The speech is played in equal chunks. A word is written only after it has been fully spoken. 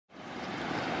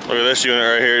Look at this unit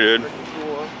right here, dude.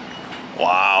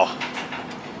 Wow.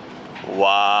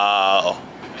 Wow.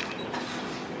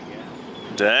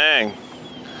 Dang.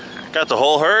 Got the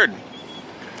whole herd. You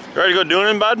ready to go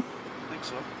duning, bud? I think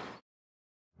so.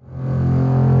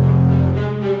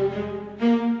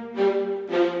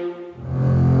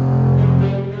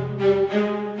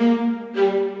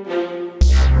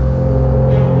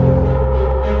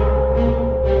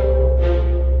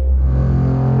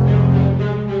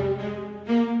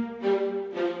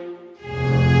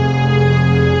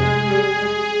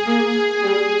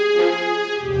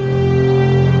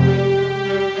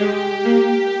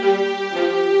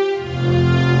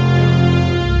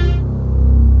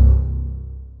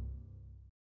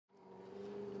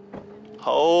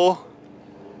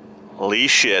 Holy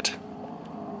shit.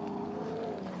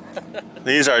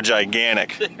 These are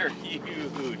gigantic. They're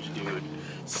huge, dude.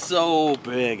 So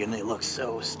big, and they look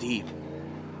so steep.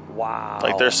 Wow.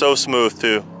 Like they're so smooth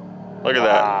too. Look at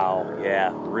that. Wow.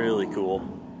 Yeah, really cool.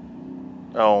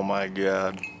 Oh my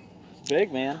god. It's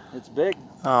big, man. It's big.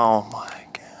 Oh my god.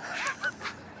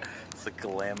 It's the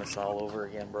Glamis all over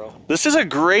again, bro. This is a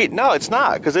great, no it's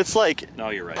not, because it's like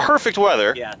no, you're right. Perfect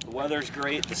weather. Yeah, the weather's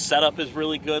great. The setup is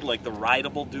really good. Like the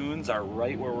rideable dunes are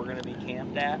right where we're gonna be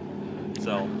camped at.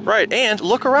 So. Right, and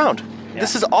look around. Yeah.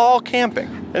 This is all camping.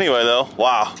 Anyway though,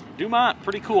 wow. DUMONT,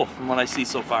 pretty cool from what I see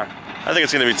so far. I think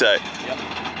it's gonna be tight. Yep.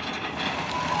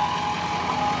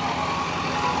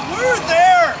 We're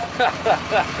there!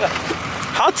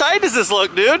 How tight does this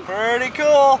look, dude? Pretty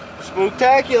cool.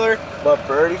 Spooktacular, but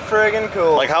pretty friggin'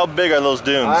 cool. Like how big are those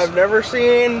dunes? I've never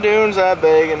seen dunes that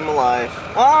big in my life.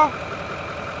 Well,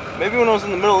 maybe when I was in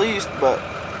the Middle East, but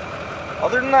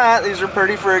other than that, these are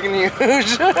pretty friggin'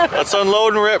 huge. Let's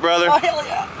unload and rip, brother. Oh, hell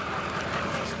yeah.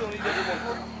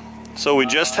 So we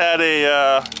just had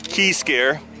a key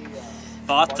scare.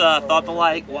 Thought the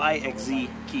YXZ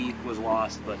key was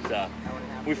lost, but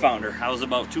we found her. I was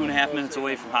about 2.5 minutes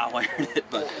away from hot wiring it,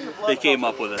 but they came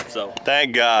up with it, so.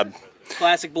 Thank God.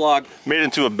 Classic blog. Made it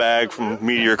into a bag from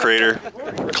Meteor Crater.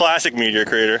 Classic Meteor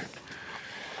Crater.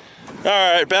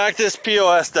 All right, back this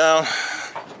POS down.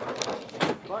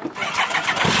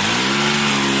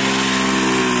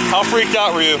 How freaked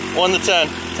out were you? 1 to 10?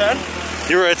 10?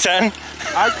 You were a 10?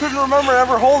 I couldn't remember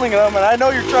ever holding them, and I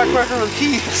know your track record with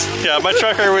keys. Yeah, my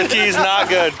track record with keys, not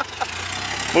good.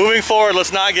 Moving forward,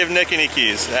 let's not give Nick any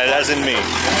keys, as in me.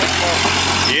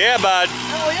 Yeah, bud.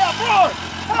 Hell yeah, bro!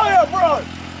 Hell yeah, bro!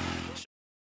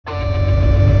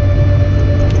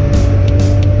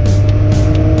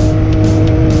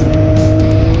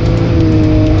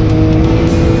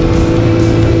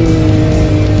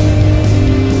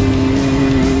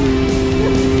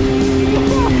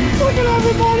 Look at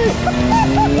everybody!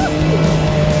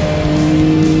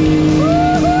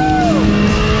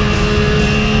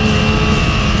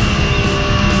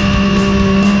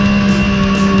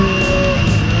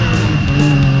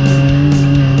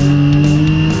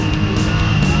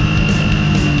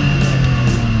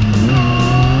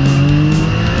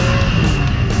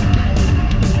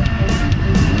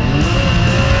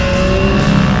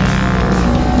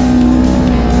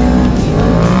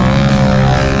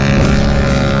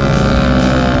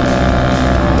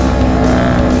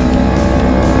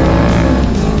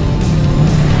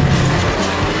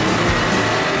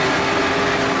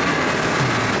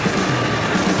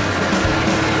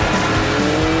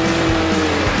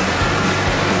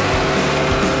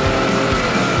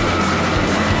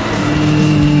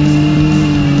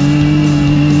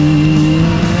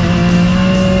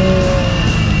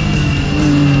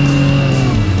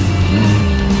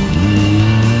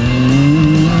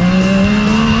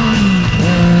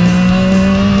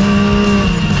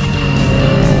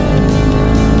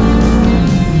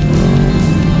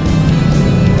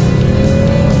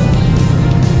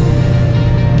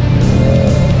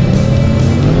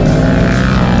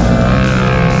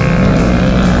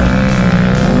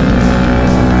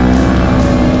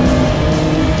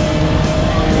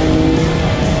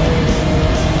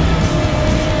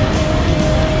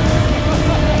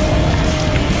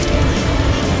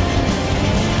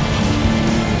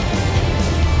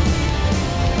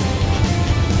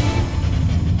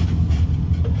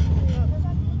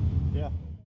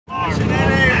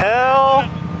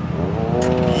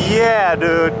 yeah,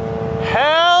 dude.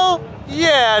 Hell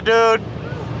yeah, dude.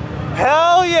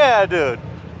 Hell yeah, dude.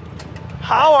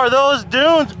 How are those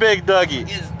dunes, Big Dougie?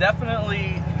 It's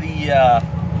definitely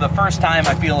the first time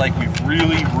I feel like we've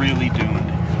really duned.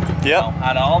 Yep. You know,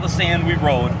 out of all the sand we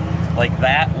rode, like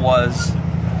that was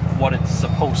what it's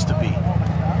supposed to be.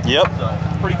 Yep.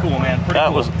 So pretty cool, man. Pretty that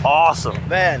cool. was awesome.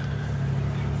 Man,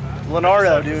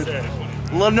 Leonardo, dude.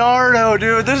 Leonardo,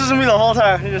 dude, this is me the whole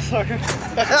time. You just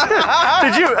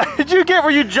Did you get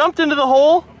where you jumped into the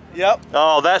hole? Yep.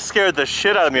 Oh, that scared the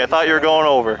shit out of me. I thought you were going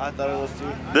over. I thought it was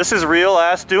too. This is real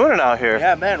ass duning out here.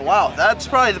 Yeah, man, wow. That's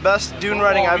probably the best dune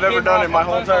riding I've ever done in my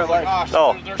whole entire life.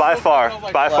 Oh, by far,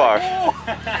 by far.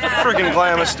 Freaking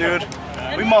Glamis, dude.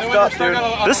 We muffed up, dude.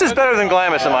 This is better than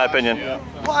Glamis in my opinion.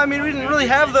 Well, I mean, we didn't really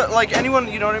have the, like, anyone,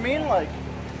 you know what I mean? Like,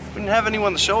 we didn't have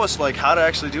anyone to show us, like, how to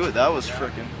actually do it. That was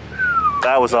freaking.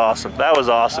 That was awesome. That was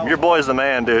awesome. Your boy's the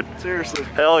man, dude. Seriously.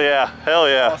 Hell yeah. Hell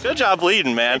yeah. Good job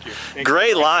leading, man.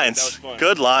 Great lines. That was fun.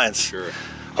 Good lines. Sure.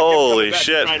 Holy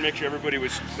shit. Try and make sure everybody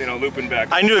was, you know, looping back.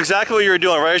 I knew exactly what you were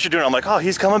doing right as you're doing. I'm like, oh,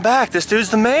 he's coming back. This dude's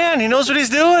the man. He knows what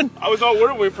he's doing. I was all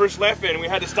worried when we first left and we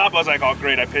had to stop. I was like, oh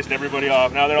great, I pissed everybody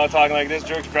off. Now they're all talking like this,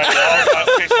 jerks, trying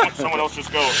to someone else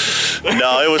just go.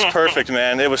 No, it was perfect,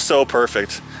 man. It was so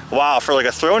perfect. Wow, for like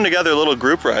a thrown together little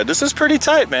group ride. This is pretty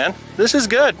tight, man. This is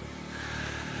good.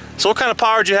 So what kind of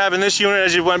power did you have in this unit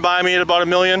as you went by me at about 1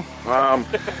 million?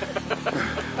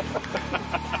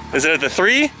 Is it at the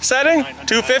 3 setting?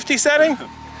 250 setting?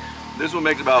 This one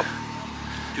makes about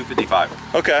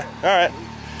 255. Okay, all right.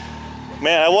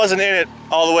 Man, I wasn't in it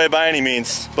all the way by any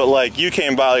means, but like you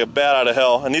came by like a bat out of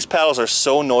hell, and these paddles are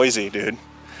so noisy, dude.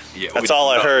 Yeah, that's all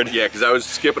I heard. Yeah, because I was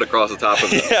skipping across the top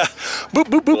of it. Yeah, boop,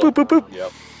 boop, boop, boop, boop, boop.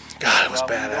 Yep. God, it was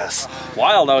badass.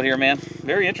 Wild out here, man.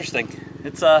 Very interesting.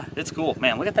 It's cool,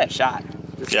 man. Look at that shot.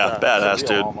 Just, yeah, badass,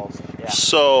 dude. Almost. Yeah.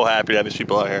 So happy to have these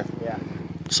people out here. Yeah.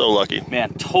 So lucky.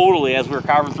 Man, totally, as we were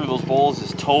carving through those bowls,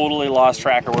 just totally lost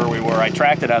track of where we were. I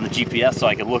tracked it on the GPS so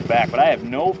I could look back, but I have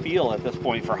no feel at this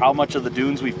point for how much of the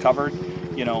dunes we've covered,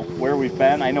 you know, where we've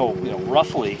been. I know, you know,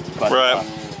 roughly, but right.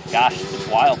 Gosh, it's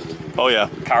wild. Oh yeah.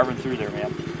 Carving through there,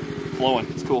 man. Flowing,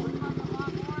 it's cool.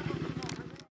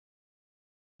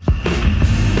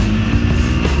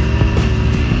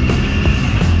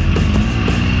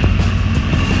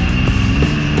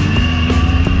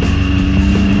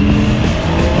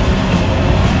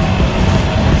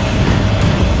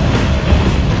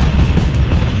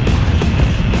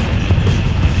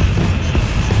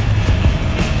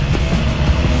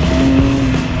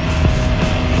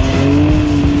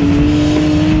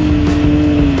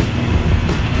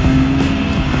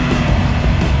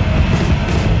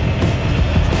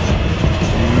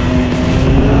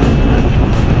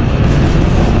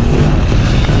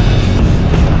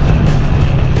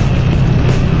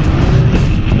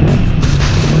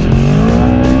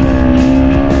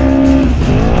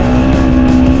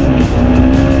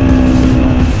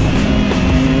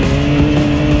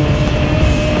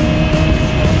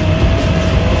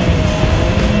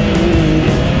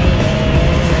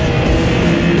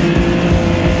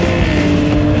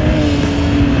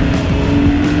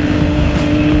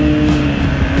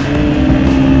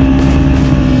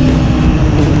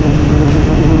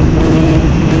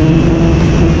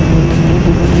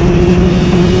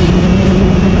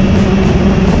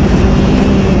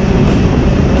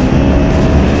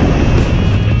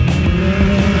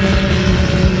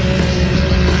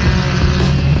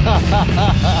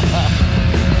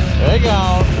 There you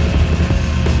go.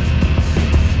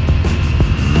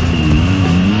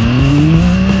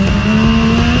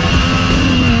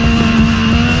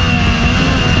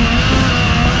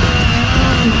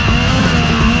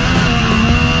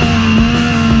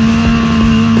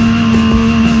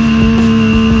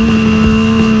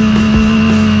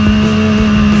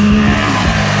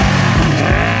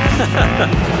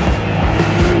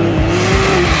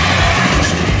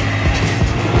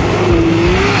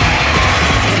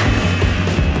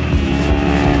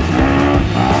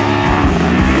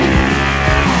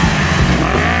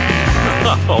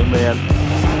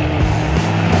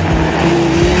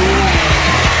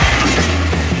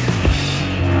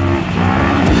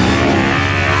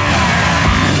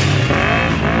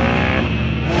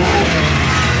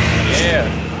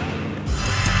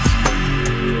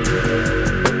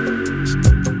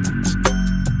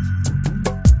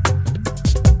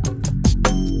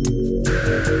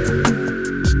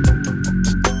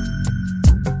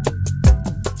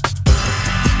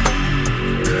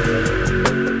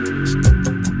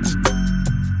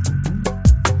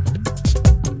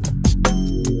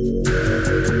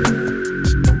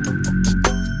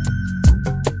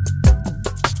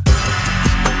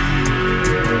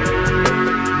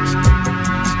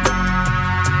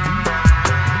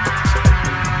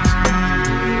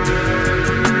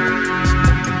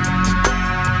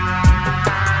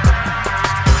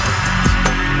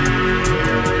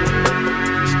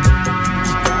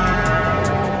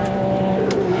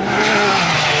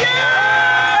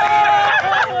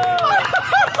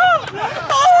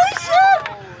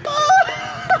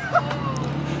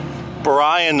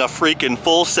 freaking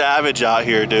full savage out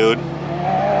here, dude.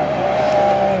 Yeah!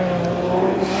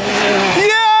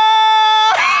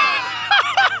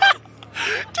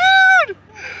 Dude!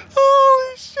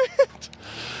 Holy shit!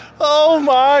 Oh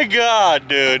my god,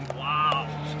 dude. Wow.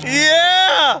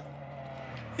 Yeah!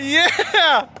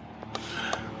 Yeah!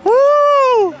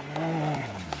 Woo!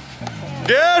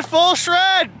 Dude, full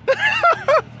shred!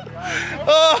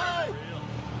 Oh.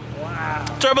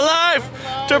 Wow. Turbo Life!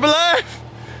 Turbo Life!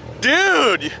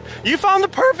 Dude, you found the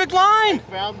perfect line!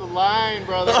 Found the line,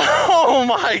 brother. Oh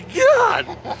my god!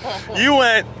 You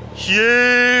went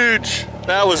huge!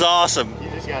 That was awesome.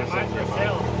 You just gotta say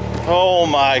Oh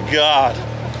my god.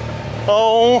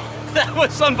 Oh. That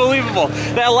was unbelievable.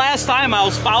 That last time I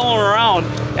was following around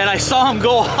and I saw him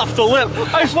go off the lip.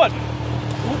 I just went.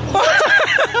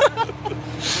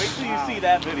 Wait till you see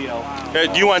that video.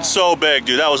 You went so big,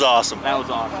 dude. That was awesome. That was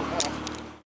awesome.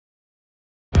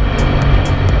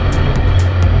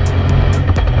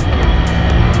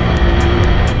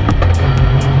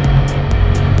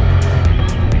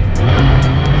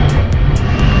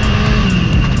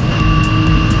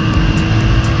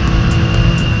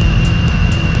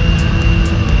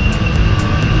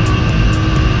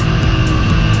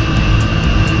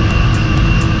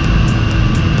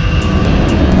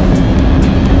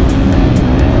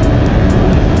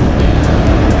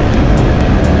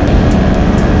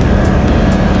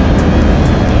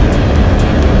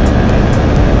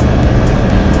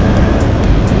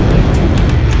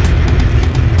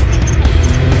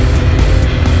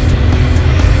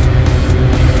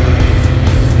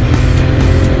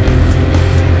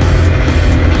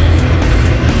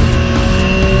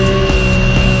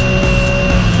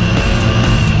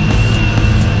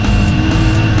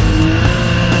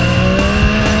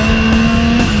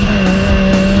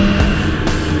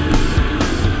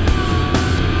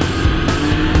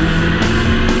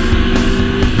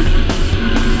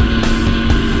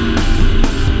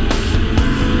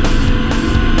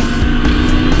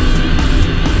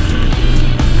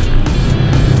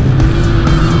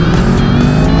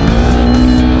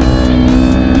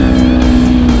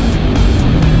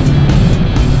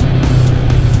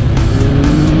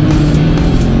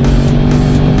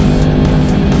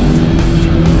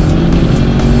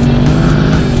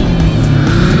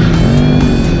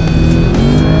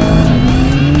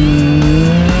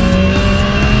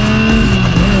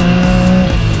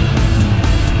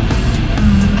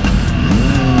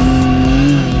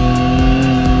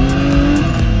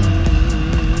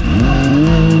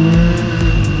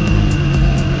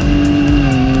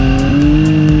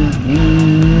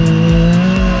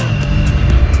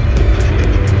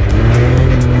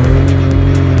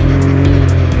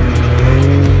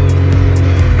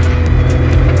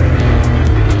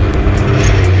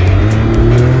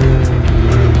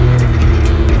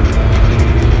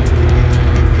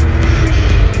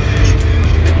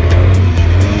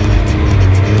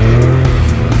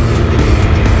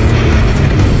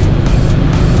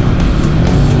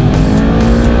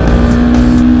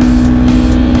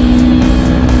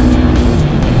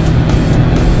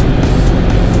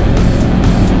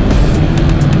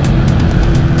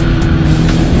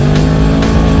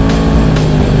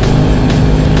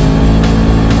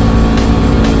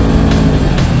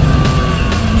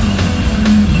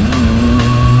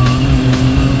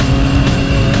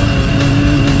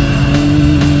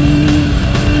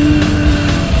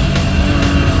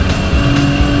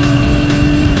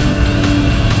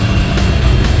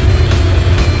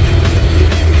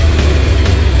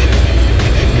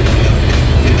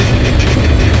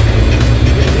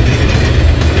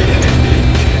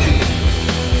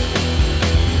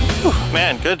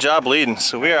 Good job leading.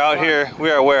 So we are out here, we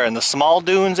are where? In the small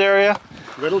dunes area?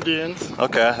 Little dunes.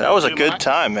 Okay, that was a good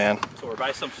time, man. So we're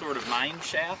by some sort of mine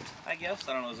shaft, I guess.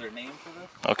 I don't know, is there a name for this?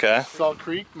 Okay. Salt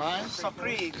Creek mine. Salt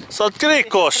Creek. Salt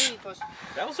Creekos.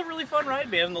 That was a really fun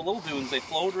ride, man. The little dunes, they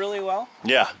flowed really well.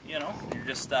 Yeah. You know, you're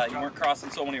just, you weren't crossing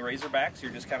so many razorbacks.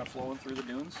 You're just kind of flowing through the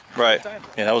dunes. Right.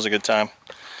 Yeah, that was a good time.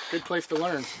 Good place to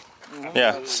learn.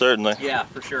 Yeah, certainly. Yeah,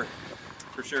 for sure.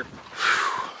 For sure.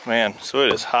 Man, so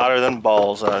it is hotter than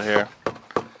balls out here.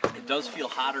 It does feel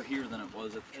hotter here than it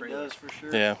was at the trailer. It does, for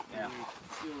sure. Yeah. Yeah.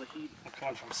 Feel the heat. I'm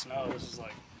coming from snow. This is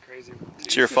like crazy.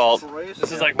 It's your fault.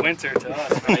 This is like winter to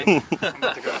us, right? I'm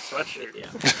about to go to sweatshirt. Yeah.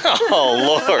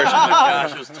 Oh, Lord. Oh my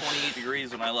gosh, it was 28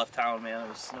 degrees when I left town, man. It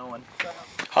was snowing.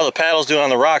 How the paddles doing on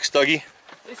the rocks, Dougie?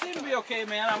 They seem to be okay,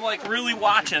 man. I'm like really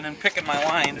watching and picking my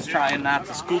lines, trying not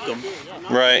to spook them.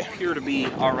 Right. They appear to be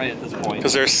all right at this point.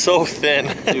 Because they're so thin.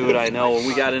 Dude, I know. When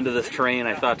we got into this terrain,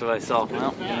 I thought to myself,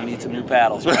 well, we're gonna need some new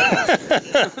paddles. So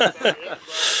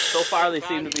far, they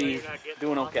seem to be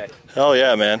doing okay. Oh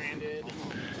yeah, man.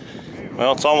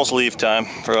 Well, it's almost leave time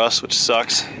for us, which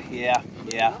sucks. Yeah.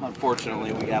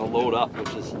 Unfortunately, we got to load up,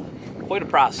 which is quite a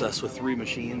process with 3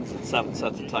 machines and 7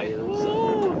 sets of tires.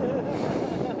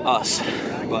 Us,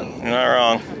 but You're not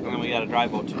wrong. And then we got to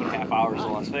drive about 2.5 hours to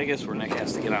Las Vegas, where Nick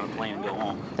has to get on a plane and go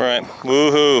home. Right.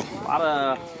 Woohoo.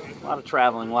 A lot of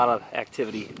traveling, a lot of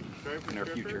activity in our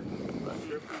future. But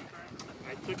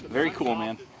very cool,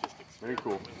 man. Very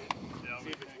cool.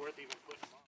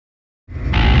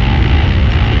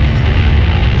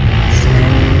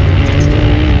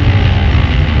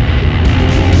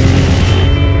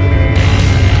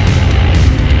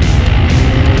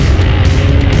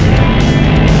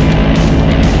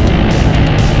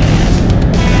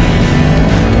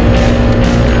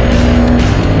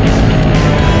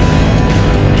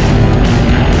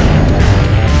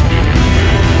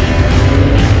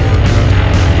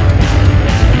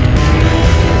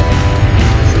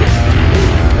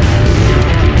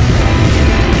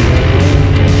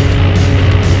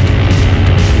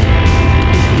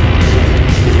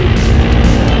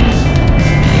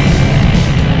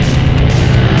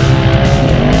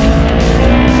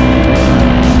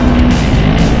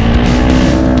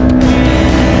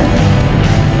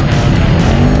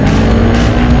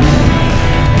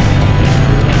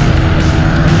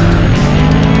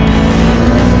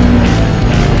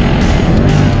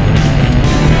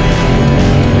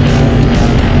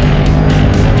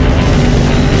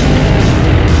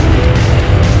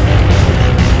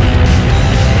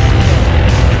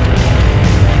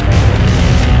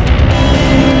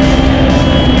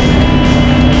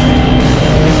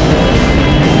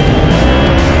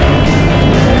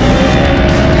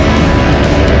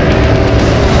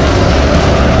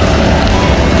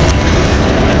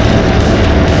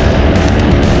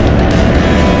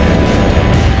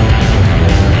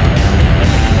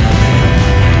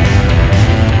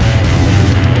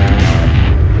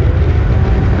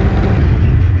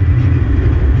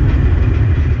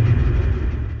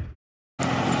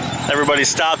 Everybody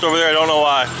stopped over there. I don't know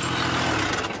why.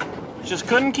 Just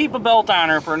couldn't keep a belt on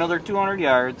her for another 200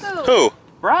 yards. Who?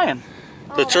 Brian.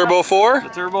 The Turbo 4? The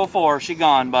Turbo 4. She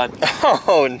gone, but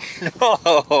Oh,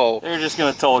 no. they're just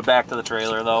going to tow it back to the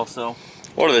trailer, though, so.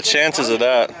 What are the chances of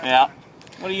that? Yeah.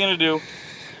 What are you going to do?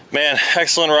 Man,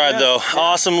 excellent ride, though.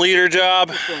 Awesome leader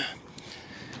job.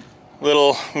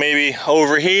 Little, maybe,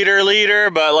 overheater leader,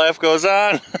 but life goes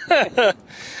on.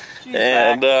 She's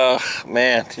And, back.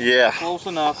 man, yeah. Close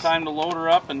enough. Time to load her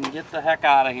up and get the heck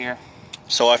out of here.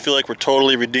 So I feel like we're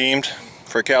totally redeemed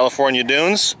for California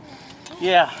dunes.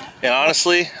 Yeah. And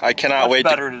honestly, I cannot wait.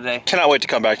 Cannot wait to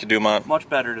come back to Dumont. Much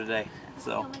better today.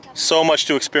 So much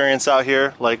to experience out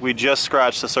here. Like, we just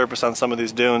scratched the surface on some of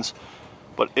these dunes,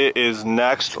 but it is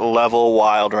next level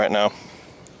wild right now.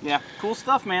 Yeah, cool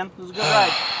stuff, man. It was a good ride.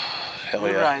 Hell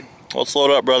good yeah. ride. Well, let's load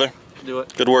up, brother. Do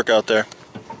it. Good work out there.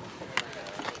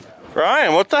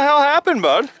 Ryan, what the hell happened,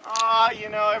 bud? You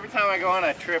know, every time I go on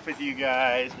a trip with you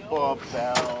guys, pull up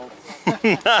bells.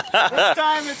 This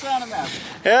time it's on a map.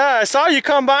 Yeah, I saw you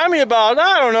come by me about,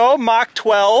 I don't know, Mach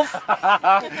 12.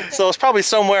 So it's probably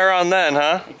somewhere around then,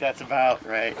 huh? I think that's about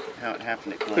right. How it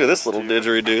happened to Look at this little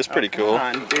didgeridoo. It's pretty cool.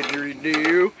 Come on,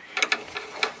 didgeridoo.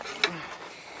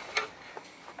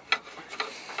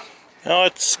 No,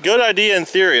 it's a good idea in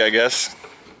theory, I guess.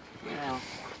 Well,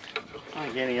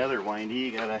 like any other windy,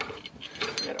 you gotta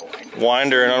wind.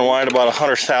 Winder and unwind about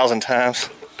 100,000 times.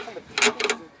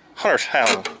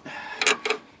 100,000.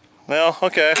 Well,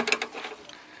 okay.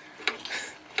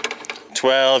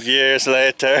 12 years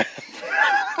later.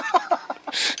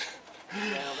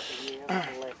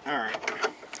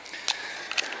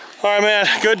 All right, man,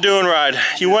 good dune ride.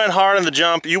 You went hard on the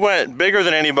jump. You went bigger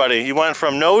than anybody. You went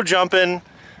from no jumping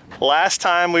last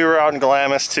time we were out in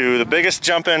Glamis to the biggest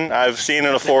jumping I've seen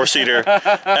in a four-seater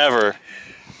ever.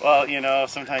 Well, you know,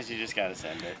 sometimes you just gotta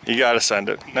send it. You gotta send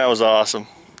it. That was awesome.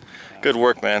 Good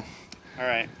work, man. All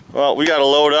right. Well, we gotta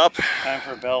load up. Time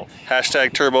for a belt.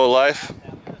 Hashtag Turbo Life.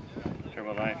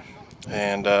 Turbo Life.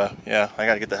 And yeah, I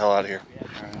gotta get the hell out of here.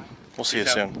 All right. We'll see you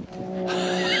soon.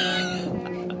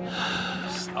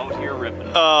 Out here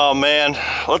ripping. Oh man,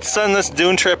 let's send this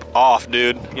dune trip off,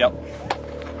 dude. Yep.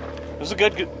 It was a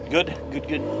good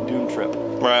dune trip.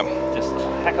 Right. Just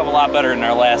a heck of a lot better than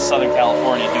our last Southern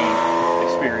California dune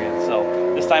experience.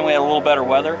 So this time we had a little better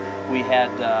weather. We had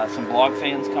some blog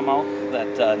fans come out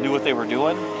that knew what they were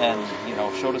doing, and you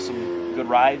know, showed us some good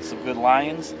rides, some good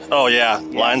lines. Oh yeah,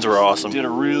 lines were awesome. Did a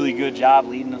really good job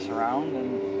leading us around,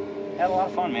 and had a lot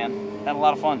of fun, man. Had a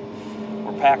lot of fun.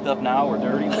 We're packed up now. We're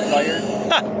dirty. We're tired.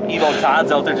 Evo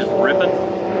Todd's out there just ripping.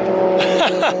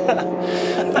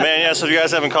 Man, yeah, so if you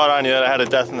guys haven't caught on yet, I had a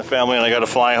death in the family and I got to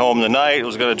fly home tonight. I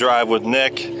was going to drive with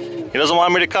Nick he doesn't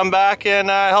want me to come back and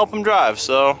help him drive,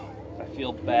 so. I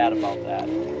feel bad about that.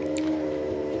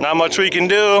 Not much we can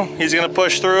do. He's gonna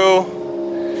push through,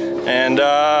 and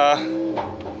I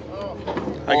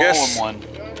guess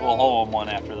we'll hole him one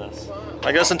after this.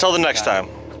 I guess until the next time.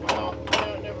 No,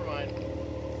 never mind.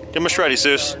 Give him a shreddy,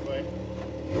 Seuss.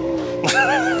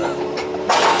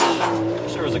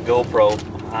 Wish there was a GoPro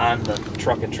on the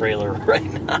truck and trailer right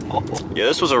now. Yeah,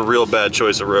 this was a real bad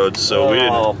choice of roads, so we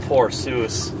didn't. Oh, poor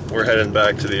Seuss. We're heading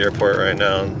back to the airport right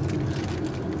now.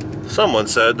 Someone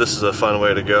said this is a fun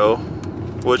way to go,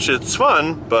 which it's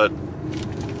fun, but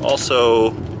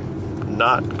also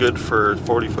not good for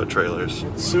 40-foot trailers.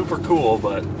 Super cool,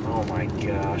 but oh my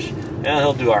gosh. Yeah,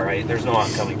 he'll do all right. There's no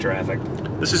oncoming traffic.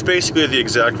 This is basically the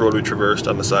exact road we traversed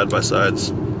on the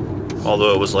side-by-sides,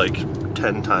 although it was like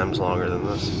 10 times longer than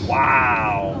this.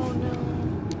 Wow. Oh no.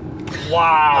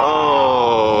 Wow.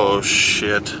 Oh,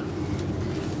 shit.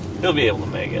 He'll be able to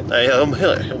make it. Hey, he'll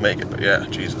make it, but yeah,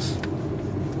 Jesus.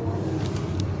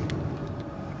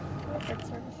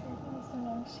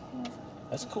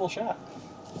 That's a cool shot.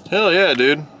 Hell yeah,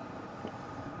 dude.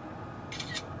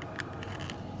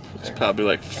 It's probably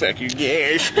like, fuck you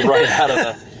guys. Right out of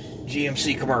the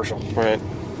GMC commercial. Right.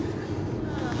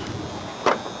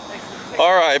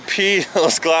 R.I.P.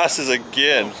 those glasses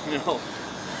again. No.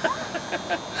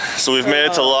 So we've made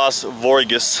it to Las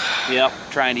Vegas. Yep,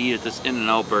 trying to eat at this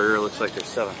In-N-Out burger. Looks like there's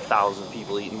 7,000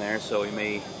 people eating there, so we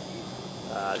may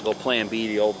go plan B,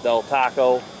 the old Del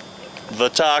Taco. The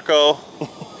taco.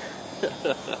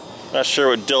 Not sure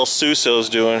what Del Suso's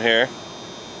doing here.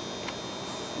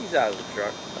 He's out of the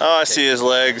truck. Oh, I see his He's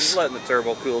legs. letting the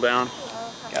turbo cool down.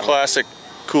 Classic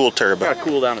cool turbo. Gotta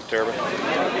cool down the turbo.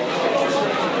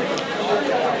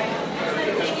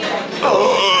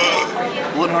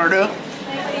 Leonardo.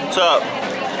 What's up?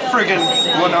 Friggin'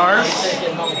 Leonard.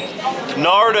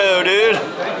 Nardo, dude.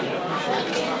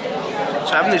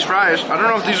 Just having these fries. I don't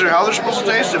know if these are how they're supposed to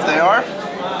taste. If they are,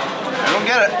 I don't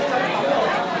get it.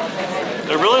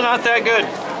 They're really not that good.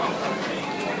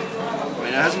 I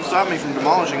mean, it hasn't stopped me from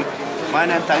demolishing mine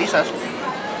and Thaisas.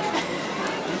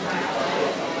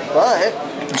 But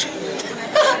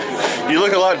You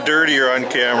look a lot dirtier on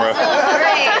camera.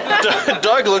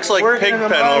 Doug looks like Pigpen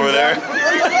over there.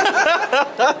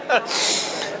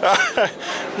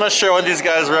 I'm not sure what these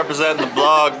guys represent in the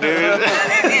blog, dude.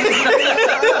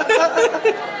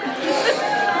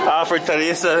 For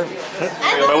Teresa,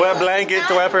 my wet blanket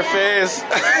to wipe her face. I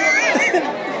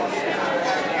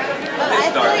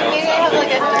feel like maybe I have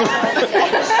like a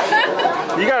dirt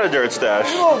stash. You got a dirt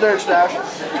stash. a little dirt stash.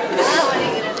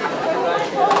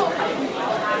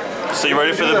 So you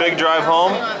ready for the big drive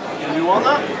home? You want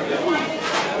that?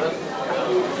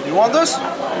 You want this?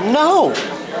 No.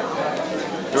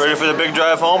 You ready for the big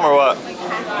drive home or what?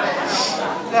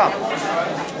 Yeah.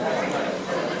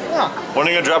 Yeah. When are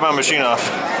you gonna drop my machine off?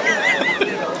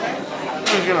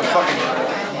 I'm gonna fucking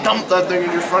dump that thing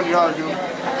in your front yard, dude.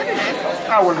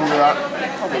 I wouldn't do that.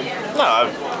 No,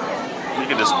 you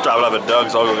can just drop it off at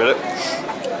Doug's. I'll go get it.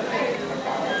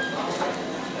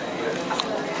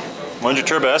 When's your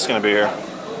Turbo S gonna be here?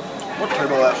 What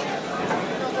Turbo S?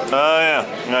 Oh yeah,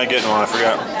 you're not getting one. I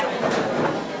forgot.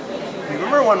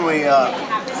 Remember when we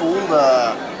fooled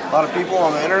a lot of people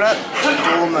on the internet and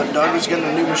told them that Doug was getting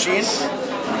a new machine?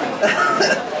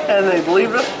 And they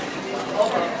believed us?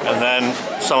 And then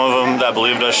some of them that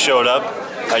believed us showed up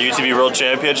at UTV World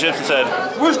Championships and said,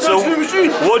 "Where's Doug's new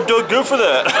machine?" What Doug do for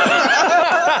that?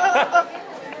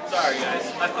 Sorry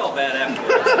guys, I felt bad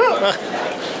afterwards.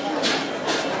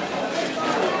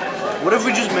 What if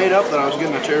we just made up that I was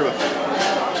getting a Turbo?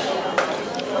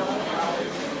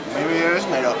 Maybe it is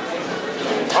made up.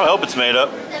 I hope it's made up.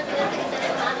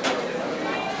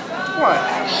 Why?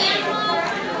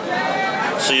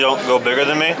 So you don't go bigger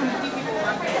than me?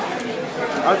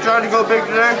 I tried to go big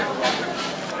today.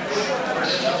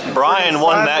 Brian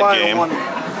won that game. And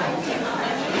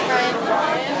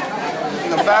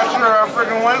the faster I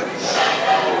freaking went,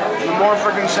 the more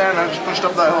freaking sand I just pushed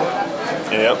up that hill.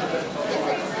 Yep.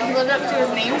 He lived up to his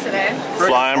name today.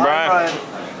 Flying Brian.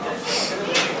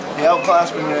 He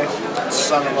outclassed me today.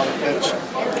 Son of a bitch.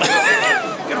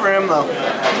 Good for him though.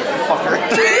 Fucker.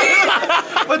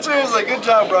 But seriously, good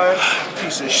job, Brian.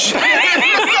 Piece of shit.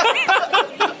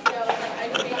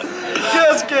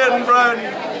 Just kidding,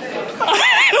 Brian.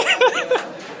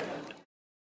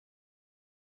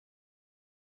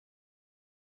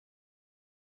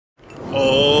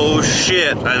 Oh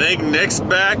shit, I think Nick's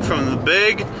back from the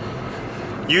big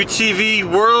UTV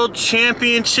World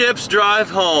Championships drive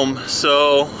home.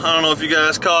 So, I don't know if you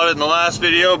guys caught it in the last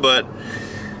video, but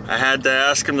I had to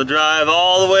ask him to drive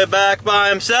all the way back by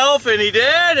himself, and he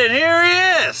did, and here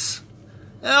he is.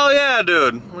 Hell yeah,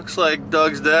 dude. Looks like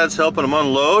Doug's dad's helping him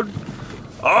unload.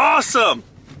 Awesome!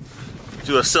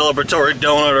 Do a celebratory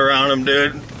donut around him,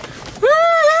 dude.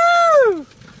 Woohoo!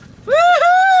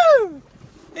 Woohoo!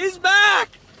 He's back!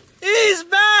 He's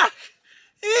back!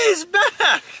 He's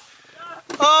back!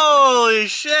 Holy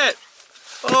shit!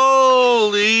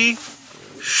 Holy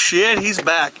shit, he's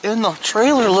back. And the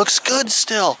trailer looks good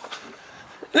still.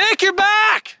 Nick, you're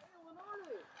back!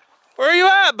 Where are you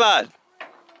at, bud?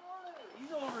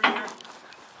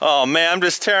 Oh man, I'm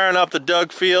just tearing up the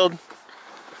Doug field.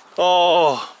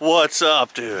 Oh, what's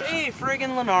up, dude? Hey,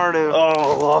 friggin' Leonardo.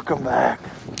 Oh, welcome back.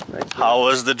 How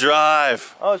was the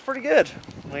drive? Oh, it's pretty good.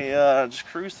 We just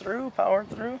cruised through, powered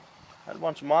through. Had a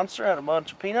bunch of Monster, had a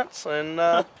bunch of peanuts, and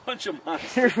Bunch of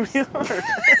monsters. here we are.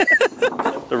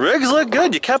 The rigs look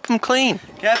good. You kept them clean.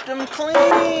 Kept them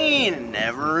clean,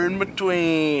 never in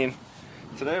between.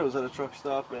 Today I was at a truck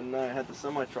stop and I had the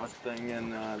semi-truck thing,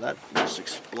 and that just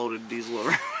exploded diesel over.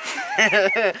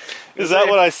 Is that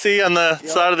what I see on the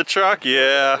side of the truck?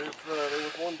 Yeah. There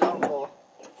was one downfall,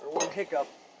 or one hiccup.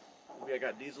 Maybe I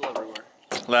got diesel everywhere.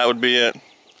 That would be it.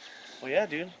 Well, yeah,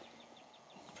 dude.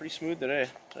 Pretty smooth today.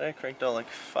 Today I cranked out like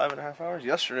 5.5 hours.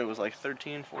 Yesterday was like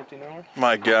 13, 14 hours.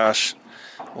 My gosh.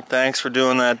 Well, thanks for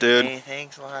doing that, dude. Hey,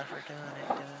 thanks a lot for doing it,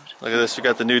 dude. Look at this. We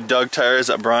got the new Doug tires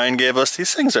that Brian gave us.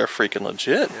 These things are freaking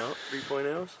legit. Yep,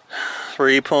 3.0s.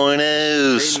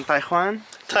 3.0s. Made in Taiwan.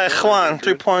 Taiwan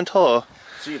 3.0.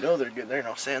 So you know they're good. They're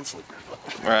no sand slickers.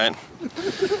 Right.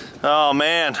 Oh,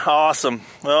 man. Awesome.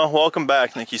 Well, welcome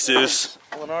back, Nicky Seuss.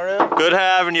 Leonardo. Good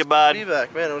having you, bud. Be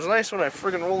back, man. It was nice when I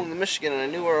friggin' rolled into Michigan and I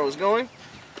knew where I was going.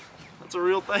 That's a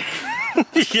real thing.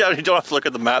 Yeah, you don't have to look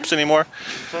at the maps anymore.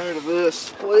 I'm tired of this.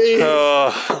 Please.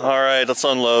 Oh, all right. Let's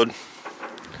unload.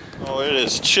 Oh, it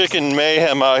is chicken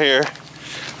mayhem out here.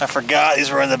 I forgot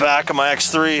these were in the back of my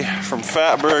X3 from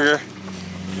Fatburger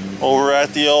over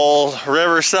at the old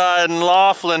Riverside in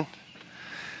Laughlin.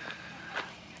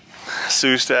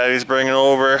 Seuss Daddy's bringing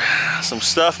over some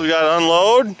stuff we got to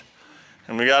unload,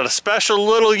 and we got a special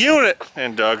little unit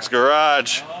in Doug's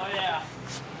garage. Oh yeah.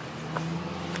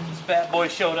 This bad boy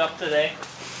showed up today.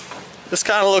 This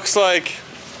kind of looks like,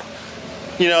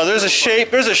 you know, there's a shape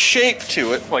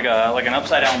to it. Like an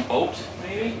upside down boat,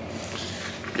 maybe?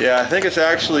 Yeah, I think it's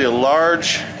actually a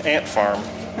large ant farm.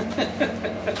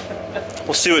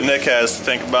 We'll see what Nick has to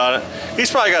think about it.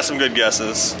 He's probably got some good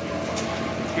guesses.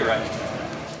 You're right.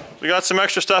 We got some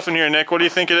extra stuff in here, Nick. What do you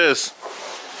think it is?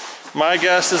 My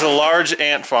guess is a large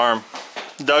ant farm.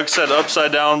 Doug said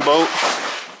upside down boat.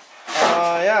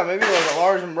 Yeah, maybe like a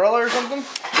large umbrella or something.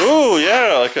 Ooh,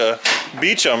 yeah, like a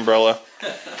beach umbrella.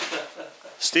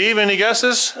 Steve, any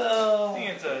guesses? I think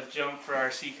it's a jump for our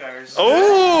sea cars.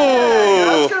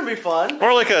 Oh! That's gonna be fun.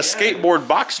 More like a skateboard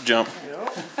box jump.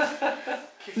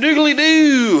 Doogly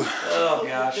doo! Oh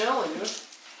gosh.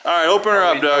 All right, open her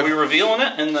up, Are Doug. we revealing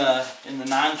it in the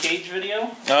non-cage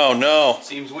video? Oh no!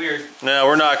 Seems weird. No,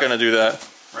 we're not gonna do that.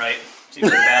 Right. Seems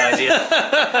like a bad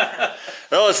idea.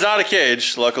 Well, it's not a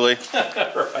cage, luckily.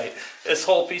 Right. This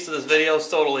whole piece of this video is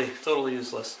totally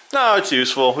useless. No, it's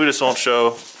useful. We just won't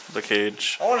show the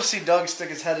cage. I want to see Doug stick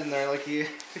his head in there like he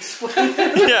explained.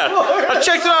 Yeah, I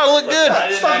checked it out. It looked good. I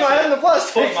didn't Stuck my head in the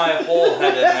plastic. put my whole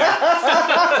head in there.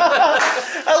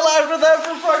 I laughed at that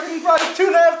for fucking probably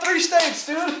 2.5, 3 states,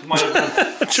 dude. Might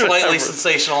have been slightly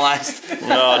sensationalized.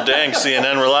 Oh, dang,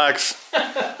 CNN, relax.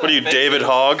 What are you, David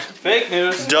Hogg? Fake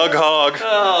news. Doug Hogg.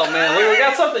 Oh man, we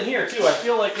got something here too. I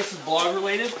feel like this is blog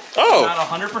related. Oh. I'm not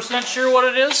 100% sure what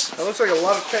it is. That looks like a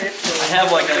lot of tape. I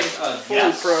have like a fully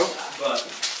guess, pro. but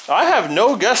I have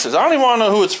no guesses. I don't even want to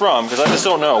know who it's from because I just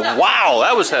don't know. Wow,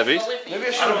 that was heavy. Maybe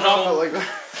I should I have don't dropped know. it like that.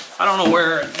 I don't know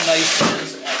where nice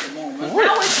is at the moment.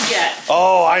 How it's get?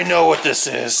 Oh, I know what this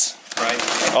is. Right.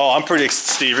 Oh, I'm pretty,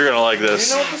 Steve, you're gonna like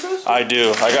this. Do you know what this is? I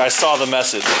do. I saw the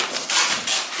message.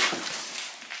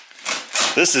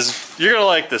 This is, you're gonna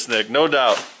like this, Nick, no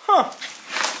doubt. Do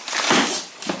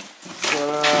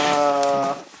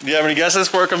you have any guesses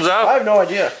before it comes I out? have no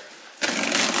idea.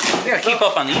 I gotta keep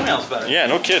up on the emails better. Yeah,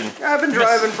 no kidding. I've been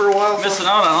driving for a while. So. Missing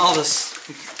out on all this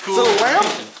cool Is it a lamp?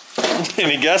 information.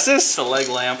 Any guesses? It's a leg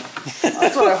lamp.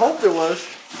 That's what I hoped it was.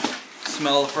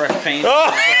 Smell the fresh paint.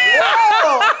 Oh,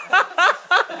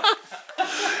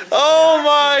 oh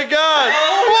my God!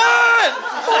 What?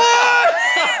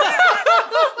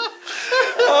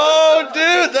 Oh,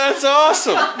 dude, that's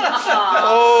awesome!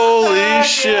 Holy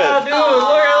shit! Yeah, dude, look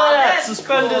at that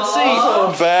suspended seat.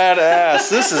 Badass!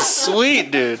 This is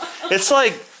sweet, dude. It's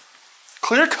like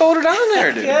clear coated on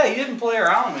there, dude. Yeah, you didn't play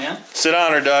around, man. Sit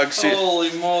on her, Doug. See.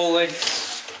 Holy moly.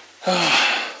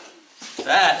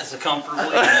 That is a comfortable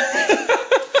unit.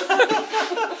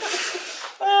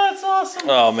 Oh, that's awesome.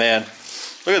 Oh man,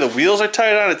 look at the wheels are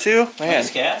tight on it too. Man.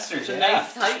 Nice casters.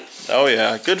 Nice tight. Oh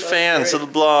yeah, good fans of the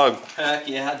blog. Heck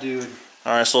yeah, dude.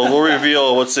 All right, so we'll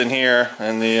reveal what's in here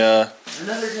in the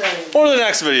one of the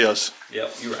next videos.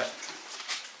 Yep, you're right.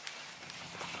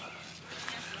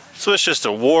 So it's just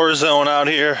a war zone out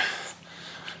here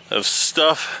of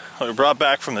stuff that we brought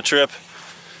back from the trip.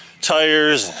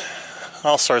 Tires,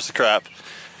 all sorts of crap.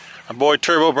 Our boy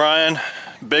Turbo Brian,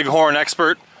 Bighorn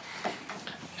expert,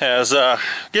 has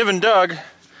given Doug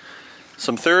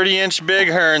some 30-inch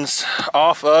Bighorns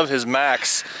off of his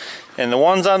Max. And the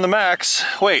ones on the Max,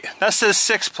 wait, that says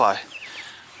 6-ply.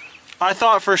 I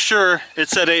thought for sure it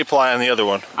said 8-ply on the other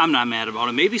one. I'm not mad about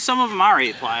it. Maybe some of them are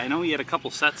 8-ply. I know he had a couple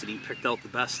sets and he picked out the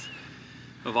best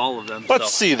of all of them.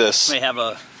 Let's see this. May have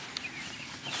a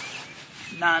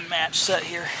non-match set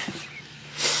here.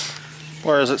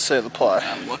 Where does it say the ply?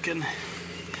 I'm looking.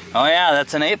 Oh yeah,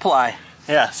 that's an 8-ply.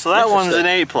 Yeah, so that one's an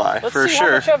 8-ply for Let's see sure.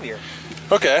 how much heavier.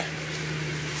 Okay.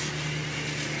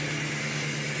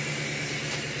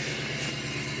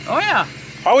 Oh yeah.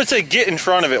 I would say get in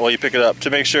front of it while you pick it up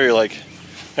to make sure you're like,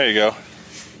 there you go.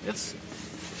 It's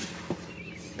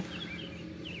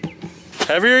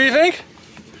heavier, you think?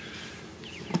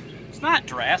 It's not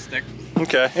drastic.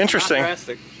 Okay, interesting. Not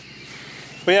drastic.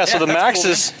 But yeah, so the that's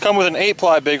Maxes come with an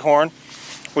 8-ply Bighorn,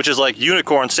 which is like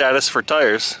unicorn status for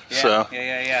tires. Yeah, so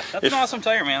yeah. That's an awesome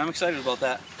tire, man. I'm excited about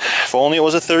that. If only it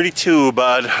was a 32,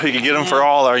 bud. We could get them for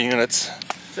all our units.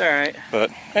 It's all right. But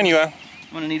anyway.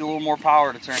 I'm gonna need a little more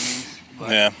power to turn these.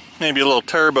 Yeah, maybe a little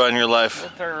turbo in your life. A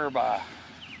little turbo.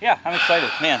 Yeah, I'm excited.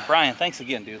 Man, Brian, thanks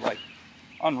again, dude. Like,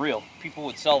 unreal. People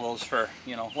would sell those for,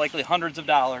 you know, likely hundreds of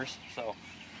dollars. So,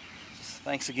 just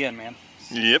thanks again, man.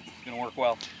 Yep. It's gonna work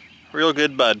well. Real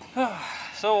good, bud.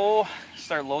 So,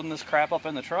 start loading this crap up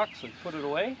in the truck so we put it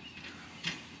away.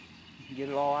 Get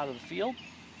it all out of the field.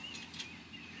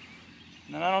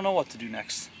 And then I don't know what to do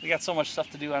next. We got so much stuff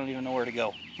to do, I don't even know where to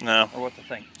go. No. Or what to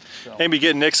think. So. Maybe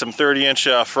get Nick some 30-inch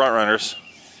front runners.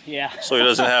 Yeah. So he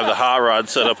doesn't have the hot rod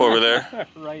set up over there.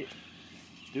 Right.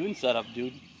 Dune setup,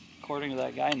 dude. According to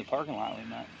that guy in the parking lot we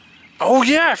met. Oh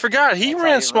yeah, I forgot. He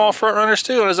ran small front runners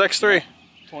too on his X3. Yeah.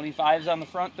 25s on the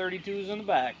front, 32s in the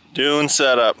back. Dune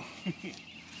setup.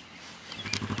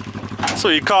 So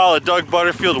you call a Doug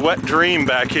Butterfield wet dream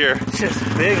back here. Just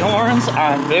bighorns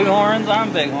on bighorns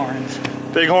on bighorns.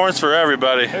 Bighorns for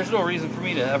everybody. There's no reason for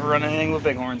me to ever run anything with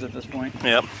bighorns at this point.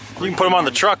 Yep. You can put them on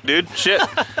the truck, dude. Shit.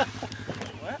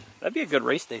 What? That'd be a good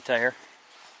race day tire.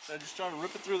 Should I just try to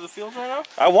rip it through the field right now?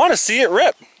 I want to see it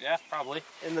rip. Yeah, probably.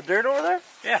 In the dirt over there?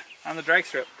 Yeah, on the drag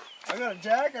strip. I got a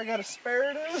jack, I got a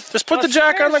spare dude. Just put the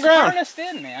jack on the ground. Harnessed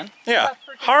in, man. Yeah.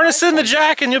 Harness in the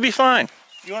jack and you'll be fine.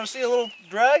 You want to see a little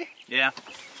drag? Yeah.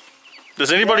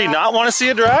 Does anybody not want to see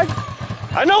a drag?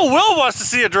 I know Will wants to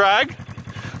see a drag.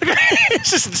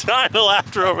 He's just dying of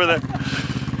laughter over there.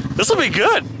 This will be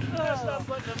good.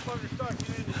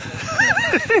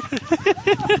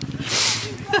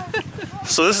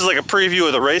 So this is like a preview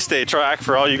of the race day track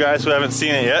for all you guys who haven't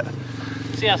seen it yet.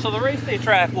 So yeah, so the race day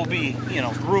track will be, you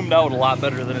know, groomed out a lot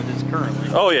better than it is currently.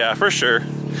 Oh yeah, for sure.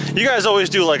 You guys always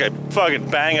do like a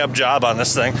fucking bang up job on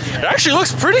this thing. It actually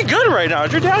looks pretty good right now.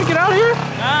 Did your dad get out here?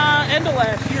 End of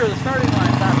last year, the starting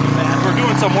line's not too bad. We're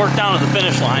doing some work down at the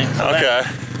finish line. So okay.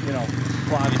 That, you know,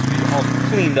 will obviously be all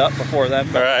cleaned up before then.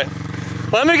 All right.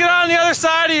 Let me get on the other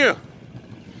side of you.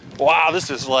 Wow, this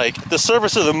is like the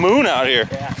surface of the moon out here.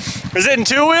 Yeah. Is it in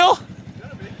two-wheel?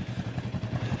 Gotta be.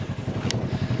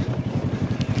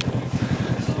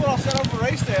 This is what I'll set up for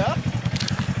race day, huh?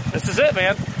 This is it,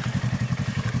 man.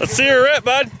 Let's see her rip,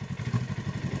 bud.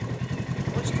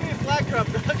 Why don't you give me a flat crop,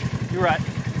 Doug? You're right.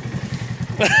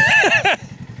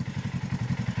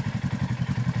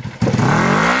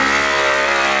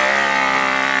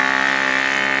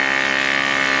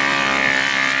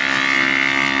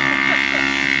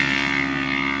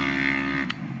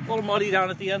 A little muddy down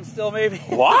at the end still, maybe.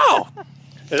 Wow.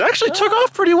 It actually took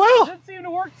off pretty well. Didn't seem to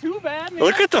work too bad, man.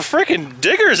 Look at the freaking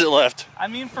diggers it left. I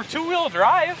mean, for two-wheel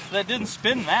drive, that didn't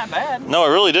spin that bad. No, it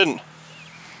really didn't.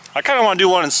 I kind of want to do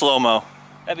one in slow-mo.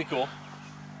 That'd be cool.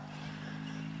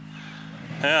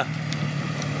 Yeah.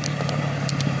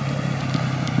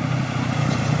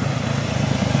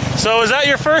 So is that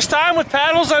your first time with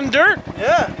paddles on dirt?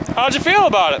 Yeah. How'd you feel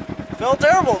about it? Felt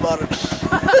terrible about it.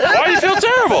 Why do you feel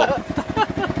terrible?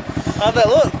 How'd that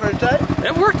look? Pretty tight?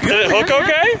 It worked good. Did it hook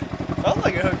okay? Felt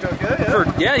like it hooked okay,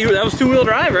 yeah. That was two-wheel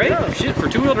drive, right? Yeah. Shit, for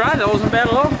two-wheel drive, that wasn't bad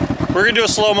at all. We're gonna do a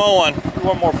slow-mo one.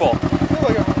 One more pull. I feel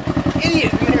like an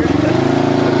idiot in here.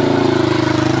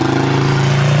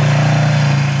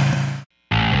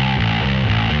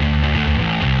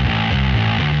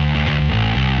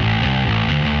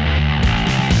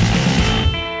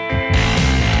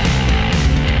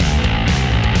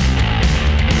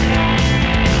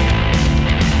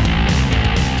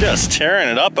 Just tearing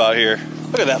it up out here.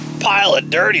 Look at that pile of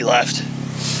dirt he left.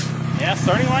 Yeah,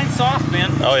 starting line's soft,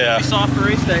 man. Oh yeah. Pretty soft for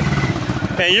race day.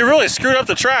 Man, you really screwed up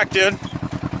the track, dude.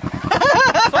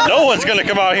 No one's gonna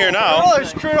come out here now. Oh, I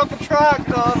screwed up the track,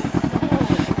 dog.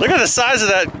 Look at the size of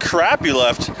that crap you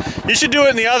left. You should do it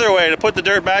in the other way to put the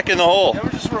dirt back in the hole. That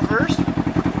was just reversed.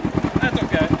 That's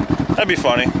okay. That'd be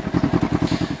funny.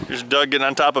 There's Doug getting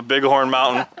on top of Bighorn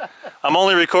Mountain. I'm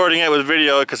only recording it with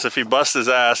video because if he busts his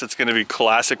ass, it's gonna be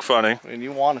classic funny. I mean,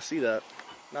 you want to see that.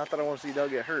 Not that I want to see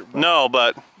Doug get hurt. But No,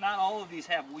 but Not all of these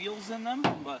have wheels in them,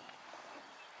 but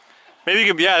maybe you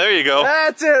could, yeah, there you go.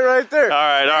 that's it right there.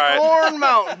 All right. Bighorn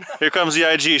Mountain. Here comes the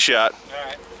IG shot. all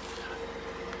right.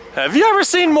 Have you ever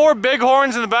seen more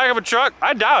bighorns in the back of a truck?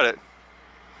 I doubt it.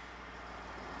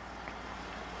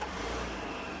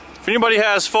 If anybody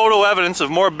has photo evidence of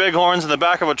more bighorns in the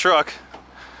back of a truck,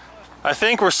 I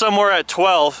think we're somewhere at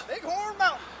 12. Bighorn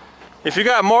Mountain. If you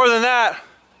got more than that,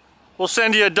 we'll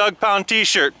send you a Doug Pound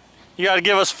t-shirt. You got to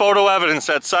give us photo evidence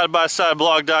at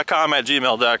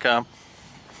sidebysideblog.com@gmail.com.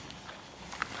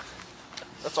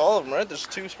 That's all of them, right? There's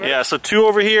 2 spare. Yeah, so 2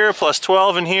 over here plus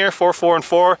 12 in here, 4, 4, and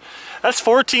 4. That's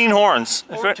 14 horns.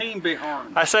 14 big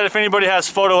horns. I said if anybody has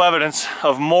photo evidence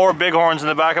of more bighorns in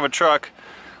the back of a truck,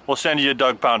 we'll send you a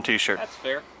Doug Pound t-shirt. That's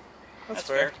fair. That's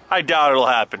fair. I doubt it'll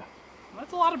happen.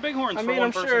 That's a lot of big horns I for mean, one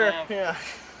I'm person sure. to have. Yeah.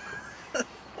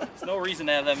 There's no reason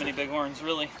to have that many big horns,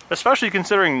 really. Especially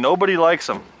considering nobody likes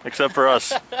them, except for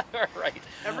us. Right.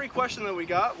 Every question that we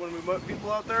got when we met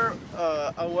people out there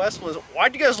out west was,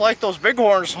 why'd you guys like those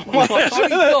bighorns so much? How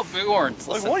do you feel big horns?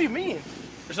 Like, Listen, what do you mean?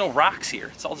 there's no rocks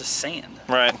here. It's all just sand.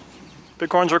 Right.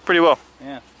 Bighorns work pretty well.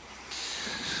 Yeah.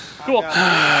 Cool.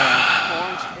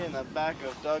 Horns in the back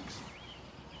of Doug's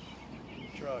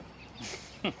truck.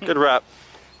 Good wrap.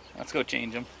 Let's go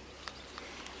change them.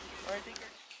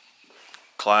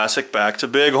 Classic back to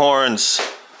bighorns.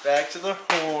 Back to the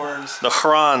horns. The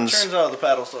Hrons. Turns out the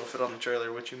paddles don't fit on the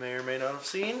trailer, which you may or may not have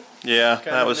seen. Yeah, Kind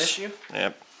that of was an issue.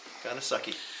 Yep. Kind of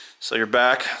sucky. So you're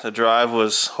back. The drive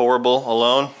was horrible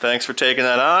alone. Thanks for taking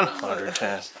that on.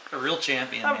 110. A real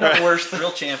champion. I'm man. the worst.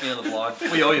 Real champion of the vlog.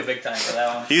 We owe you big time for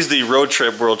that one. He's the road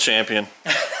trip world champion.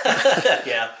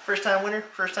 Yeah. First time winner,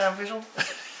 first time official,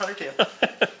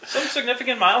 110. Some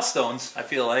significant milestones, I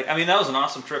feel like. I mean, that was an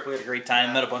awesome trip. We had a great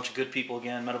time. Met a bunch of good people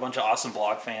again. Met a bunch of awesome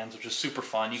vlog fans, which was super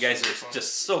fun. You guys are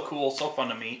just so cool, so fun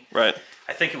to meet. Right.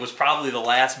 I think it was probably the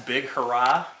last big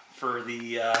hurrah for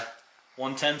the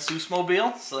 110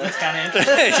 Seuss-mobile, so that's kind of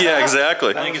interesting. Yeah,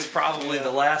 exactly. I think it's probably the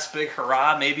last big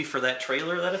hurrah, maybe for that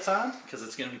trailer that it's on, because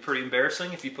it's going to be pretty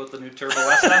embarrassing if you put the new Turbo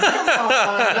S on. Come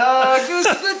on, Doug, this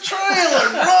is the trailer,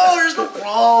 bro. There's no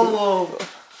problem.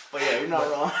 But yeah, you're not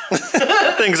wrong.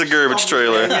 Thing's a garbage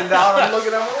trailer. Hanging down, I'm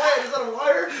looking at my wire. Is that a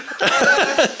wire?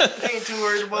 Ain't too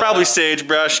worried about Probably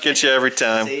sagebrush gets you every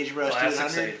time. Sagebrush, Classic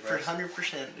dude. sagebrush.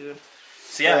 100%, dude.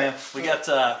 So yeah, man, we got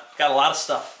a lot of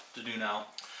stuff to do now.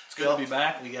 It's good to be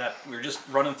back. We were just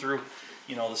running through,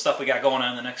 the stuff we got going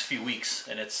on in the next few weeks,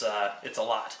 and it's a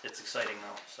lot. It's exciting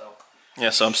though. So Yeah,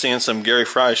 so I'm seeing some Gary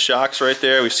Fry shocks right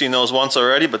there. We've seen those once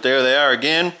already, but there they are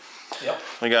again. yep.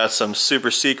 We got some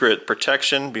super secret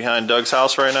protection behind Doug's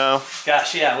house right now.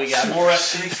 Gosh, yeah, we got more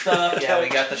S3 stuff. Yeah, we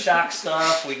got the shock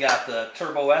stuff. We got the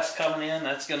Turbo S coming in.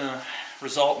 That's gonna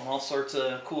result in all sorts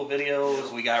of cool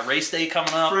videos. We got race day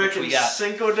coming up, which we Freaking got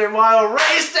Cinco de Mayo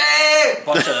race day!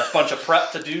 bunch of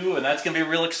prep to do, and that's gonna be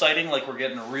real exciting. Like we're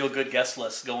getting a real good guest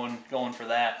list going for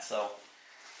that. So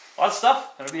a lot of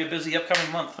stuff. Gonna be a busy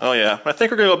upcoming month. Oh yeah, I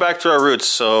think we're gonna go back to our roots.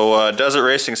 So desert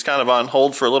racing is kind of on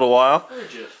hold for a little while.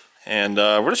 And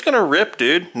we're just gonna rip,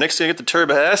 dude. Nick's gonna get the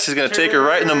Turbo S. He's gonna take her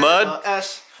right in the mud.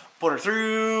 S, put her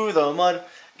through the mud,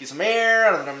 get some air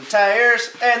out of them tires,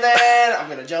 and then I'm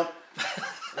gonna jump.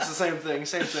 It's the same thing,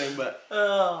 but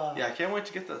yeah, I can't wait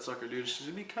to get that sucker, dude. She's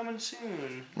gonna be coming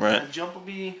soon. Right. That jump will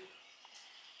be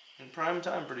in prime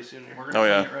time pretty soon here. We're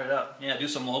gonna clean it right up. Yeah, do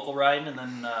some local riding, and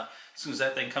then as soon as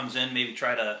that thing comes in, maybe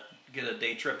try to get a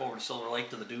day trip over to Silver Lake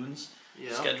to the dunes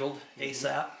scheduled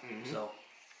ASAP. So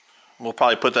We'll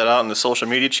probably put that out in the social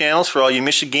media channels for all you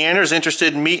Michiganders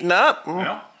interested in meeting up.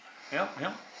 yeah.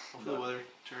 Hopefully the weather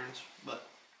turns, but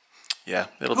Yeah,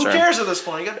 it'll who turn. cares at this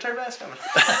point? You got a Turbo S coming.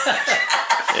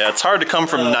 Yeah, it's hard to come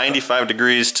from 95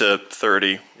 degrees to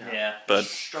 30, Yeah. but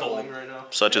Struggling right now.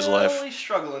 such is life. Really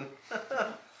struggling. All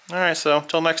right, so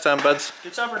till next time, buds.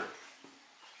 Good supper.